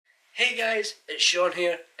Hey guys, it's Sean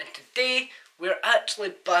here, and today we're actually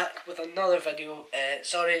back with another video.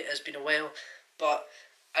 Sorry it's been a while, but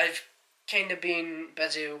I've kind of been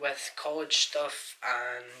busy with college stuff,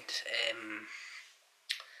 and in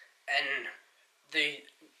the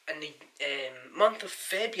month of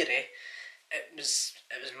February it was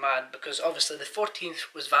mad because obviously the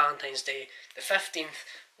 14th was Valentine's Day, the 15th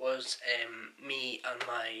was me and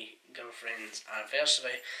my girlfriend's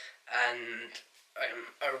anniversary, and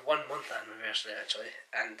our 1 month anniversary actually,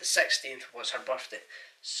 and the 16th was her birthday,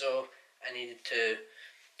 so I needed to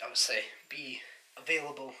obviously be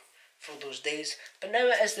available for those days. But now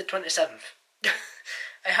it is the 27th.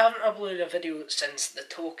 I haven't uploaded a video since the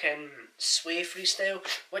Token Sway freestyle,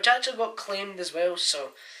 which actually got claimed as well,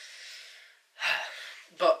 so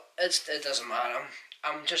but it doesn't matter.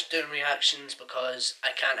 I'm just doing reactions because I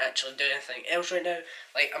can't actually do anything else right now.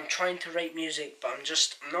 Like, I'm trying to write music, but I'm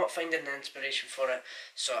not finding the inspiration for it.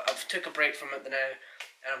 So I've took a break from it now,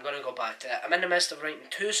 and I'm gonna go back to it. I'm in the midst of writing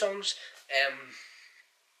 2 songs.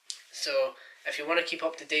 So if you want to keep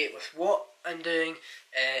up to date with what I'm doing,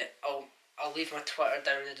 I'll leave my Twitter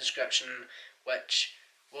down in the description, which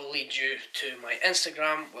will lead you to my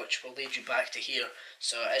Instagram, which will lead you back to here.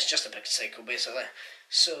 So it's just a big cycle basically.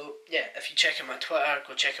 So yeah, if you check out my Twitter,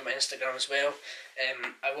 go check out my Instagram as well.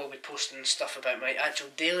 I will be posting stuff about my actual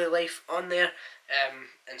daily life on there,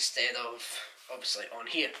 instead of obviously on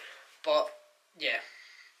here. But yeah,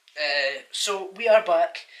 so we are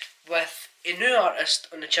back with a new artist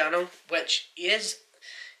on the channel, which he's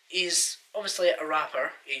obviously a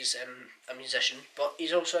rapper, he's a musician, but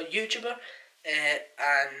he's also a YouTuber,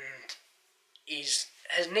 and his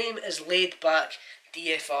name is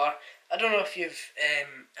LayedBakDFR. I don't know if you've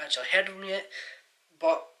actually heard of him yet,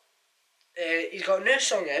 but he's got a new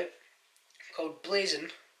song out called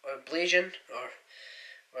Blasian, or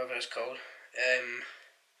whatever it's called.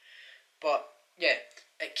 But yeah,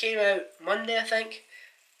 it came out Monday, I think.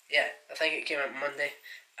 Yeah, I think it came out Monday.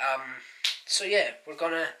 So yeah, we're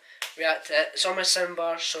gonna react to it. It's on my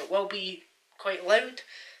soundbar, so it will be quite loud,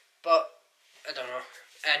 but I don't know.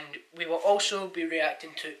 And we will also be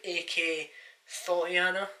reacting to AK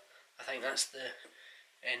Thotiana. I think that's the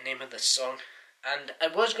name of this song. And I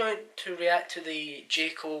was going to react to the J.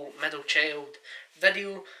 Cole Middle Child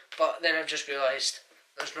video, but then I've just realised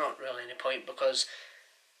there's not really any point, because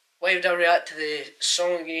why would I react to the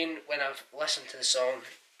song again when I've listened to the song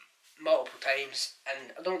multiple times,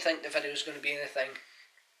 and I don't think the video is going to be anything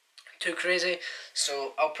too crazy,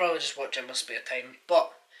 so I'll probably just watch it in my spare time.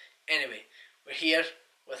 But anyway, we're here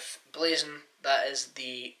with Blasian. That is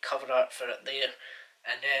the cover art for it there,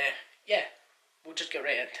 and yeah, we'll just get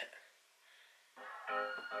right into it.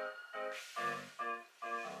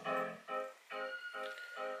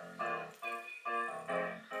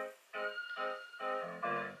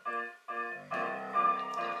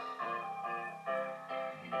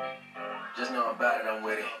 Just know about it, I'm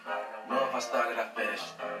with it. Know if I started, I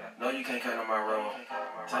finished. No, you can't come to my room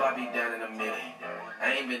till I be down in a minute.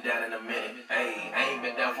 I ain't been down in a minute. Hey, I ain't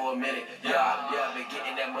been down for a minute. Yeah, been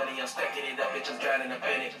getting that money, I'm stacking it up, bitch, I'm drowning up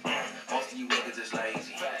in it. Most of you niggas is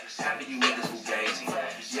lazy. Half of you niggas fugazi.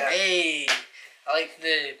 Yeah. Hey, I like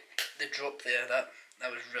the drop there. That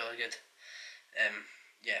was really good.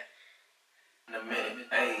 Yeah. In a minute,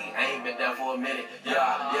 hey, I ain't been down for a minute.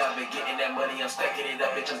 Yeah, been getting that money, I'm stacking it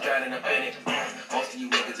up, bitch, I'm drowning up in it. Most of you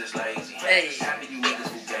niggas is lazy. Hey. Half of you niggas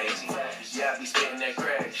fugazi. Yeah, I be spitting that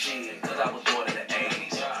crack shit, cause I was born in the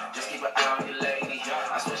 80s. Just keep an eye on your lady.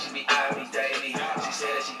 I swear she be eyeing me daily. She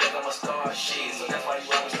said that she think I'm a star, shit, so that's why you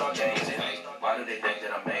always start gazing. Why do they think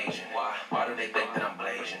that I'm Asian? Why do they think that I'm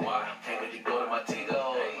Blasian? Can't really go to my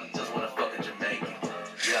Tigo, just wanna fuck a Jamaican.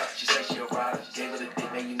 Yeah, she said she a rider, gave her the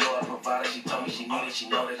dick, man, you know I provided. She told me she needed, she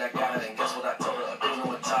know that I got it, and guess what I told her? A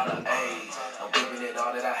Bruno and Tyler, ayy, I'm giving it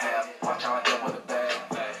all that I have. Watch how I dealt with a bag.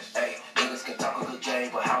 Ayy, niggas can talk a good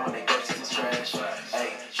game, but how when they versus is trash.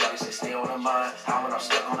 Ayy, Shawty said stay on her mind, how when I'm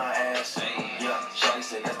stuck on her ass. Yeah, Shawty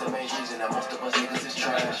said that's the main reason that most of us niggas is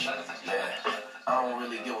trash. Yeah, I don't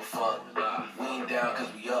really give a fuck. We ain't down cause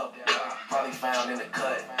we up. Probably found in the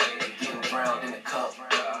cut, getting drowned in the cup.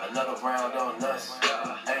 Another round on us.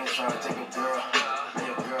 I ain't trying to take a girl.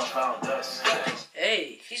 Your girl found us.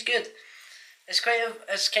 Hey, he's good. It's kind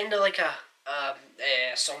of like a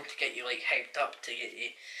song to get you like hyped up, to get you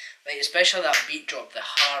like, especially that beat drop, the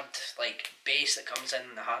hard like bass that comes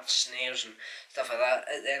in, the hard snares and stuff like that.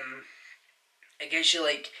 It gets you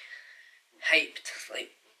like hyped,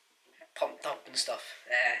 like pumped up and stuff.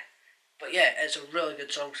 But yeah, it's a really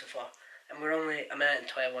good song so far, and we're only a minute and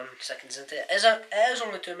 21 seconds into it. It is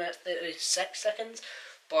only 2 minutes 36 seconds,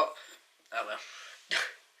 but oh well.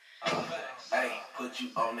 Hey, put you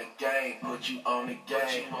on the game, put you on the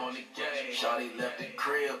game. Shawty left the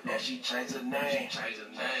crib, now she changed her name.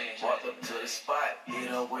 Walked up to the spot, hit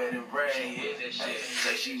her wedding ring.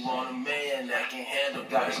 Say she want a man that can handle,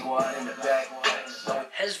 got a squad in the back.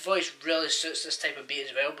 His voice really suits this type of beat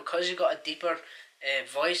as well, because he got a deeper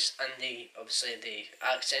voice and obviously the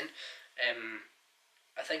accent.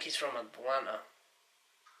 I think he's from Atlanta.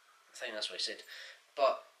 I think that's what he said.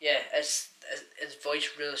 But yeah, his voice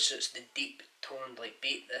really suits the deep toned like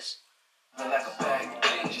beat. This. Like a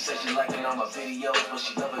bag. She said she liking all my videos, but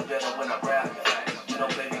she love it better when I rap. You know,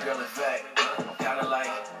 baby girl, in fact, I'm kinda like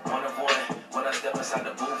one of one. When I step inside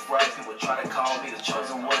the booth, right, people try to call me the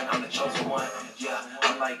chosen one. I'm the chosen one. Yeah,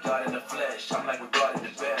 I'm like God in the flesh. I'm like with God in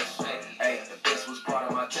the best. Hey, if this was part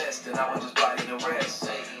of my test, then I would just body the rest.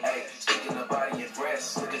 Hey, speaking of body and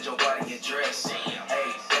breasts, look at your body and dress.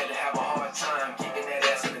 Hey, had to have a hard time kicking that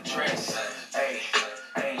ass in the dress. Hey,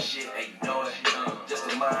 ain't shit, hey, you know it. Just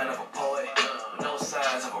the mind of a poet, no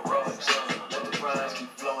signs of heroics. Let the rhymes keep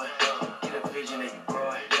flowing, get a vision and you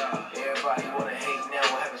grow it. Everybody wanna hate now,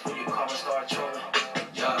 what happens when you call and start trolling?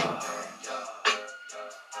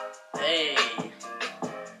 Hey,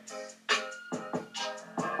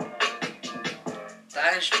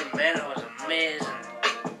 that instrumental was amazing.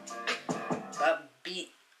 That beat,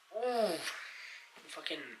 ooh,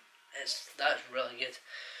 fucking, that's really good.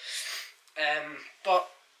 But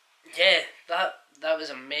yeah, that was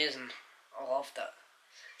amazing. I loved it.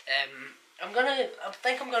 I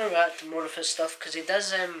think I'm gonna react to more of his stuff, because he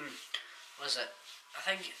does was it? I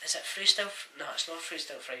think, is it freestyle? No, it's not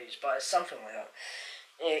Freestyle Fridays, but it's something like that.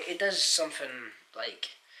 He does something like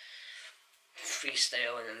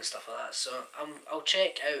freestyling and stuff like that. So I'll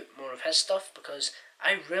check out more of his stuff, because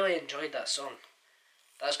I really enjoyed that song.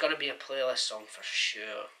 That's gonna be a playlist song for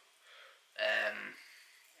sure.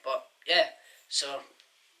 But yeah, so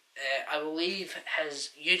I will leave his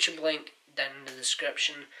YouTube link down in the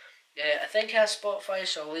description. I think he has Spotify,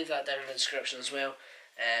 so I'll leave that down in the description as well.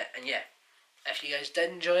 And yeah, if you guys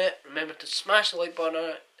did enjoy it, remember to smash the like button on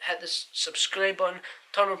it, hit the subscribe button,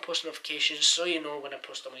 turn on post notifications so you know when I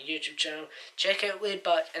post on my YouTube channel. Check out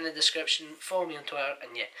LayedBak in the description, follow me on Twitter,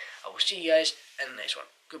 and yeah, I will see you guys in the next one.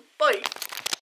 Goodbye!